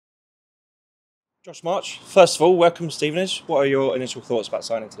Josh March, first of all, welcome to Stevenage. What are your initial thoughts about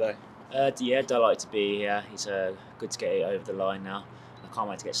signing today? Yeah, delighted to be here. It's good to get it over the line now. I can't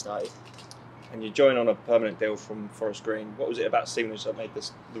wait to get started. And you join on a permanent deal from Forest Green. What was it about Stevenage that made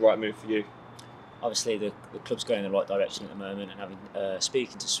this the right move for you? Obviously, the club's going in the right direction at the moment, and having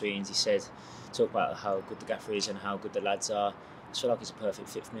speaking to Sweens, he said, talk about how good the gaffer is and how good the lads are. I feel like it's a perfect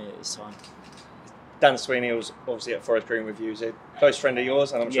fit for me at this time. Dan Sweeney was obviously at Forest Green with you. He's a close friend of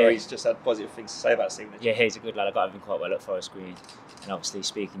yours, and I'm sure Yeah. he's just had positive things to say about Stevenage. Yeah, he's a good lad. I got him quite well at Forest Green, and obviously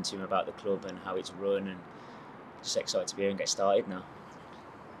speaking to him about the club and how it's run, and just excited to be here and get started now.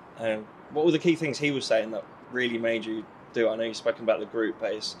 What were the key things he was saying that really made you do it? I know you've spoken about the group,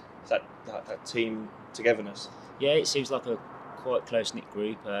 but it's that team togetherness. Yeah, it seems like a quite close-knit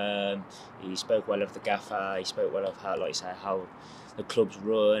group. He spoke well of the gaffer. He spoke well of how, like you say, how the club's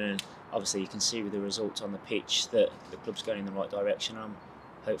run, and obviously you can see with the results on the pitch that the club's going in the right direction. And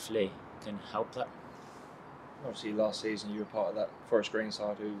hopefully can help that. Obviously, last season you were part of that Forest Green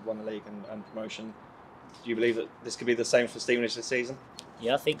side who won the league and promotion. Do you believe that this could be the same for Stevenage this season?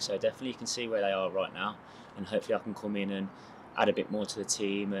 Yeah, I think so. Definitely, you can see where they are right now, and hopefully I can come in and add a bit more to the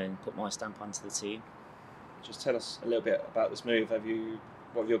team and put my stamp onto the team. Just tell us a little bit about this move.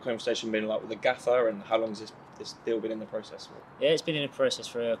 What have your conversation been like with the gaffer, and how long has this deal been in the process for? Yeah, it's been in the process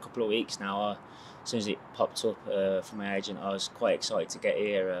for a couple of weeks now. As soon as it popped up from my agent, I was quite excited to get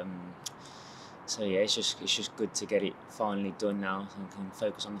here. So yeah, it's just good to get it finally done now and can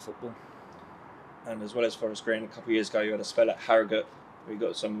focus on the football. And as well as Forest Green, a couple of years ago you had a spell at Harrogate where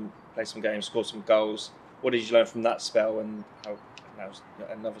you played some games, scored some goals. What did you learn from that spell, and how now was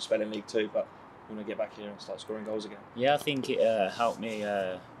another spell in League Two, but you want to get back here and start scoring goals again? Yeah, I think it helped me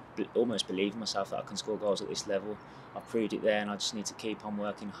almost believe in myself that I can score goals at this level. I've proved it there, and I just need to keep on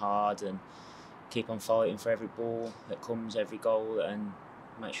working hard and keep on fighting for every ball that comes, every goal, and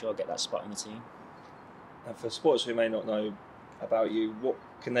make sure I get that spot on the team. And for supporters who may not know about you, what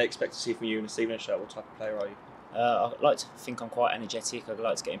can they expect to see from you in a Stevenage shirt? What type of player are you? I like to think I'm quite energetic. I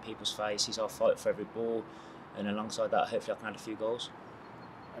like to get in people's faces. I'll fight for every ball, and alongside that, hopefully I can add a few goals.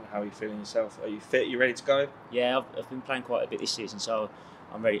 And how are you feeling yourself? Are you fit? Are you ready to go? Yeah, I've been playing quite a bit this season, so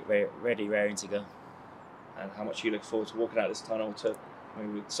I'm ready, raring to go. And how much you look forward to walking out this tunnel to? I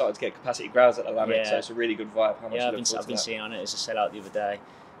mean, we started to get capacity crowds at the Lamex, so it's a really good vibe. How much I've been seeing on it as a sellout the other day,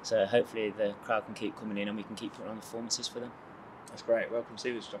 so hopefully the crowd can keep coming in and we can keep putting on performances for them. That's great. Welcome to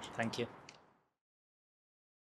Stevenage, Josh. Thank you.